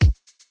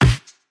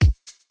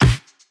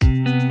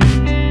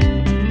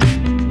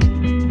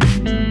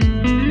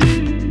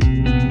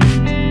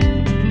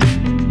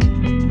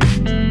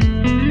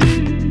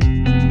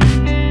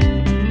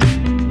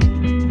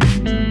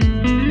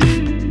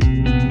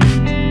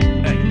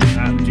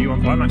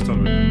Climax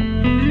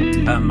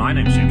Tournament. My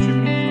name's James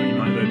Shipney, or you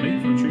might have heard me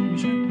from Shipney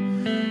Show,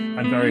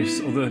 and various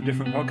other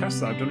different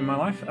podcasts that I've done in my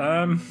life.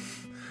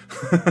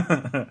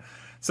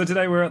 So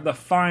today we're at the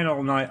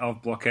final night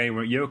of Block A.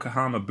 We're at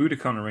Yokohama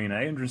Budokan Arena,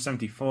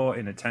 874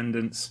 in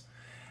attendance,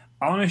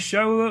 on a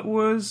show that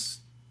was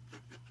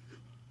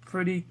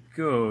pretty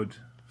good.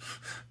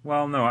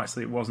 Well, no,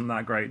 actually, it wasn't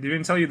that great. They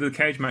didn't tell you the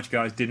cage match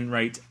guys didn't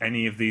rate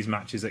any of these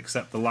matches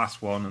except the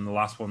last one, and the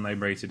last one they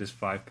rated as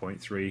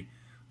 5.343.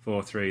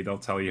 They'll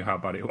tell you how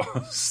bad it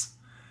was.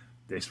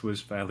 This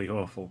was fairly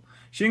awful.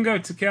 Shingo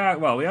Takagi,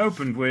 well, we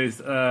opened with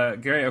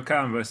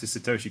Great-O-Khan versus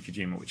Satoshi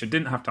Kojima, which I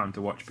didn't have time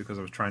to watch because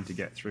I was trying to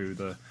get through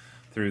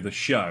the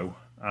show.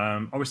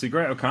 Obviously,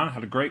 Great-O-Khan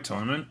had a great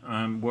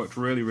tournament, worked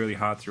really, really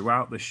hard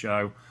throughout the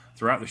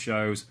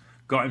shows,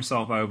 got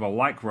himself over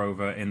like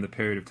Rover in the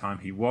period of time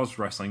he was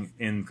wrestling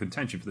in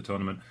contention for the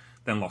tournament,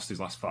 then lost his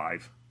last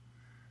 5.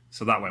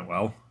 So that went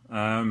well.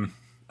 And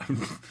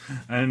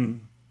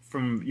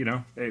from,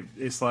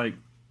 it's like,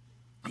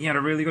 he had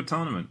a really good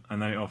tournament,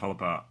 and then it all fell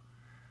apart.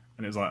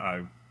 And it was like,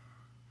 oh.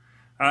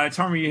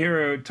 Toru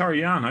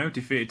Yano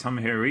defeated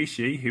Tomohiro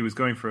Ishii, who was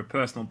going for a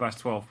personal best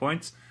 12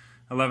 points.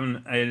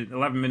 11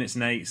 minutes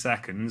and 8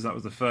 seconds. That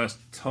was the first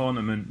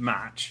tournament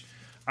match.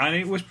 And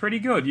it was pretty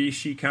good.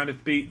 Ishii kind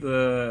of beat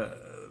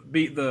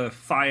the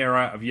fire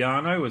out of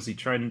Yano, as he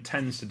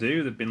tends to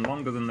do. They've been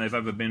longer than they've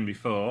ever been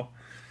before.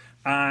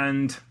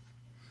 And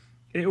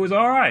it was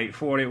all right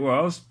for what it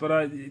was. But,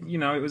 it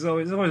was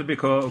always a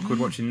bit awkward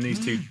watching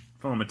these two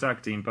former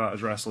tag team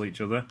partners wrestle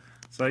each other.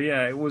 So,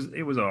 yeah, it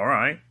was all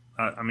right.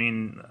 I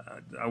mean,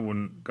 I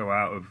wouldn't go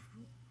out of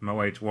my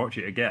way to watch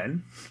it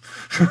again.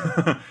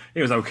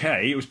 It was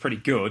okay. It was pretty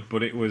good,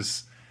 but it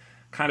was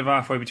kind of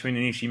halfway between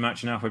an Ishii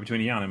match and halfway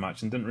between a Yano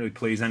match, and didn't really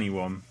please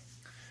anyone.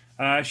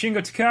 Shingo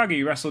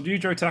Takagi wrestled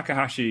Yujiro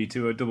Takahashi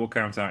to a double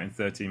count-out in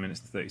 13 minutes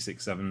and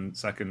 36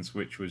 seconds,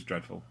 which was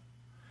dreadful.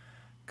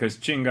 Because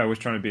Shingo was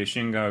trying to be a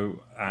Shingo,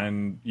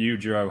 and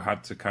Yujiro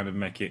had to kind of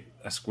make it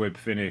a squib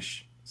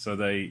finish, so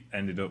they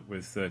ended up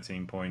with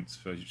 13 points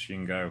for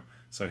Shingo,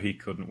 so he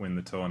couldn't win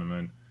the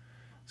tournament.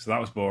 So that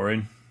was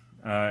boring.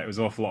 It was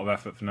an awful lot of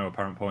effort for no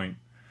apparent point.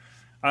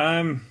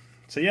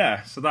 So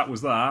that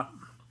was that.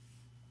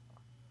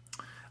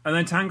 And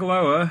then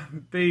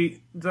Tangaloa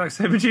beat Zack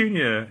Sabre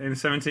Jr. in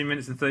 17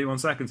 minutes and 31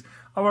 seconds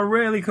of a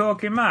really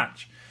corking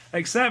match.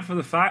 Except for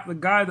the fact the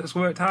guy that's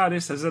worked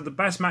hardest, has had the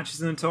best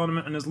matches in the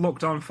tournament and has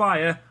looked on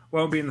fire,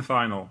 won't be in the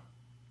final.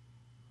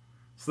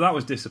 So that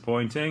was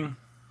disappointing.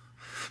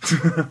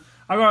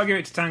 I've got to give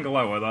it to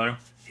Tangaloa, though.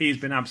 He's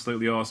been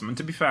absolutely awesome. And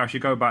to be fair, I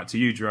should go back to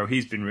Yujiro.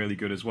 He's been really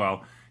good as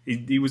well.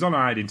 He was on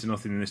hide into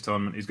nothing in this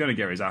tournament. He's going to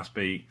get his ass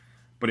beat,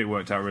 but it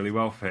worked out really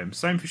well for him.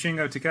 Same for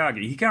Shingo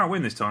Takagi. He can't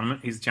win this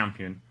tournament. He's the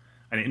champion.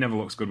 And it never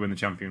looks good when the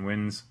champion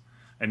wins.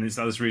 And that's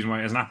the reason why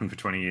it hasn't happened for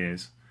 20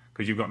 years.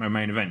 Because you've got no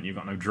main event. You've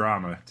got no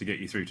drama to get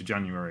you through to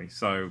January.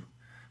 So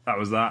that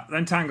was that.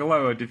 Then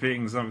Tangaloa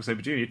defeating Zack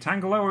Sabre Jr.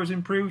 Tangaloa has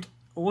improved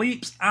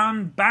leaps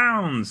and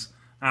bounds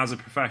as a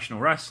professional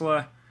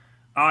wrestler.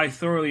 I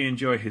thoroughly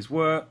enjoy his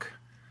work.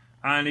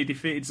 And he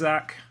defeated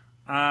Zack.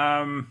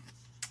 But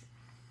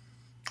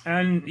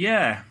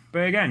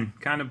again,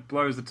 kind of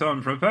blows the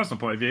tone. From a personal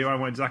point of view, I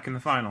wanted Zack in the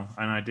final,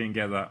 and I didn't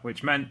get that,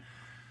 which meant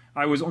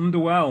I was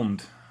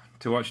underwhelmed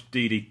to watch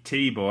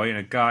DDT Boy and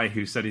a guy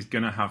who said he's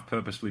going to have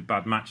purposefully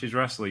bad matches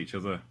wrestle each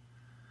other.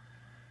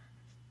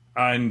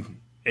 And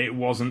it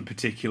wasn't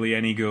particularly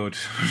any good.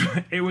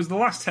 The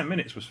last 10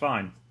 minutes was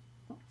fine.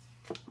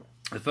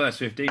 The first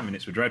 15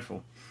 minutes were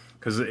dreadful,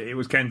 because it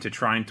was Kenta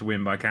trying to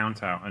win by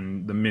count-out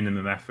and the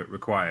minimum effort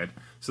required.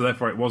 So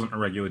therefore it wasn't a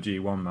regular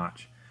G1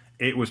 match.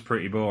 It was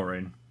pretty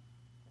boring.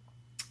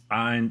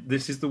 And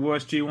this is the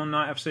worst G1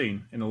 night I've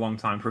seen in a long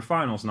time. For a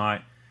finals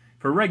night,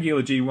 for a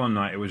regular G1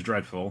 night, it was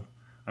dreadful.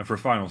 And for a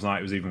finals night,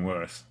 it was even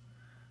worse.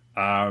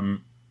 So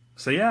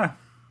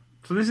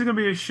this is going to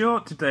be a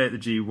short today at the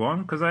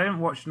G1, because I haven't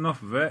watched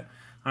enough of it,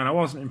 and I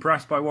wasn't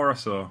impressed by what I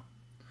saw.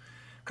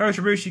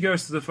 Kota Ibushi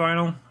goes to the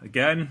final.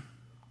 Again,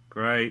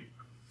 great.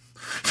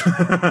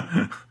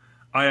 I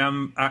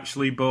am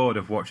actually bored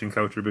of watching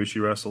Kota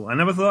Ibushi wrestle. I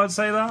never thought I'd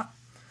say that.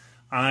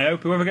 And I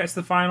hope whoever gets to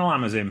the final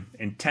hammers him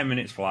in 10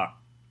 minutes flat.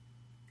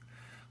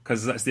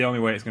 Because that's the only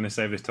way it's going to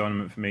save this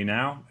tournament for me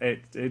now.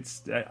 I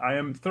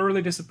am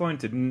thoroughly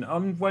disappointed. And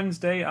on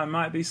Wednesday, I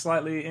might be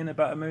slightly in a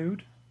better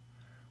mood.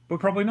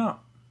 But probably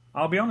not.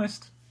 I'll be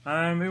honest. Who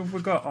have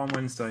we got on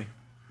Wednesday?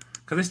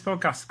 Because this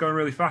podcast is going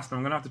really fast and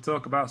I'm going to have to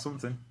talk about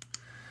something.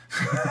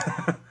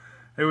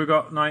 Who we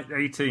got night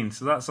 18?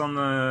 So that's on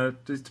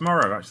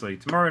tomorrow, actually.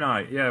 Tomorrow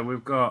night, yeah,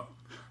 we've got...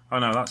 Oh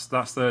no, that's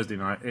Thursday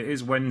night. It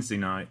is Wednesday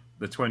night,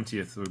 the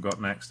 20th we've got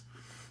next.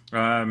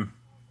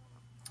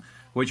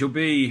 Which will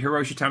be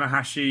Hiroshi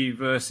Tanahashi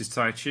versus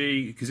Tai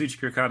Chi,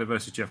 Kazuchika Okada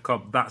versus Jeff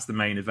Cobb. That's the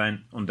main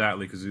event,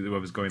 undoubtedly, because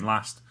whoever's going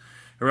last.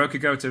 Hiroki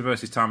Goto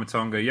versus Tama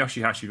Tonga,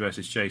 Yoshihashi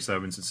versus Chase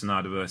Owens, and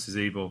Sanada versus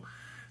Evil.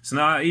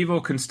 Evil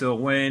can still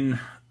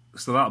win,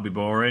 so that'll be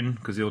boring,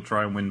 because he'll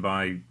try and win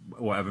by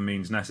whatever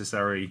means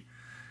necessary.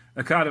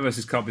 Okada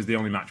versus Cobb is the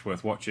only match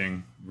worth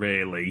watching,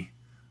 really.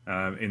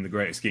 in the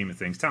greater scheme of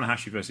things.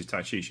 Tanahashi versus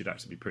Taichi should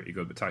actually be pretty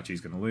good, but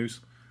Taichi's going to lose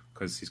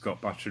because he's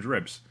got battered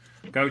ribs.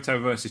 Goto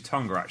versus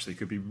Tonga actually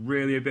could be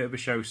really a bit of a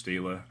show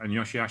stealer, and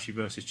Yoshihashi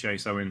versus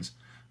Chase Owens.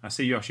 I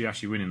see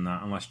Yoshihashi winning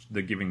that unless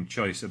they're giving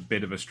Chase a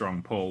bit of a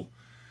strong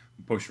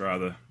push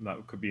rather.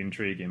 That could be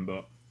intriguing,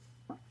 but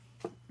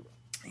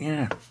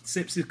yeah,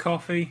 sips his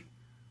coffee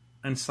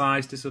and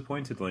sighs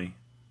disappointedly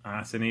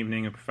at an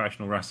evening of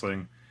professional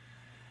wrestling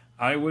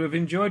I would have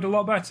enjoyed a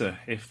lot better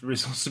if the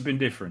results had been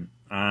different.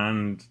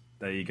 And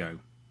there you go.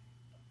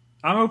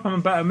 I hope I'm in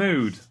a better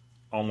mood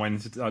on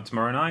Wednesday,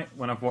 tomorrow night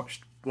when I've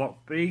watched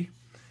Block B.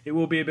 It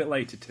will be a bit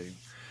later too.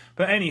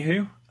 But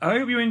anywho, I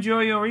hope you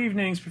enjoy your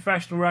evening's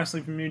professional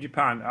wrestling from New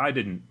Japan. I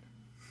didn't.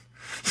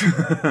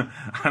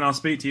 And I'll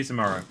speak to you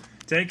tomorrow.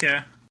 Take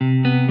care.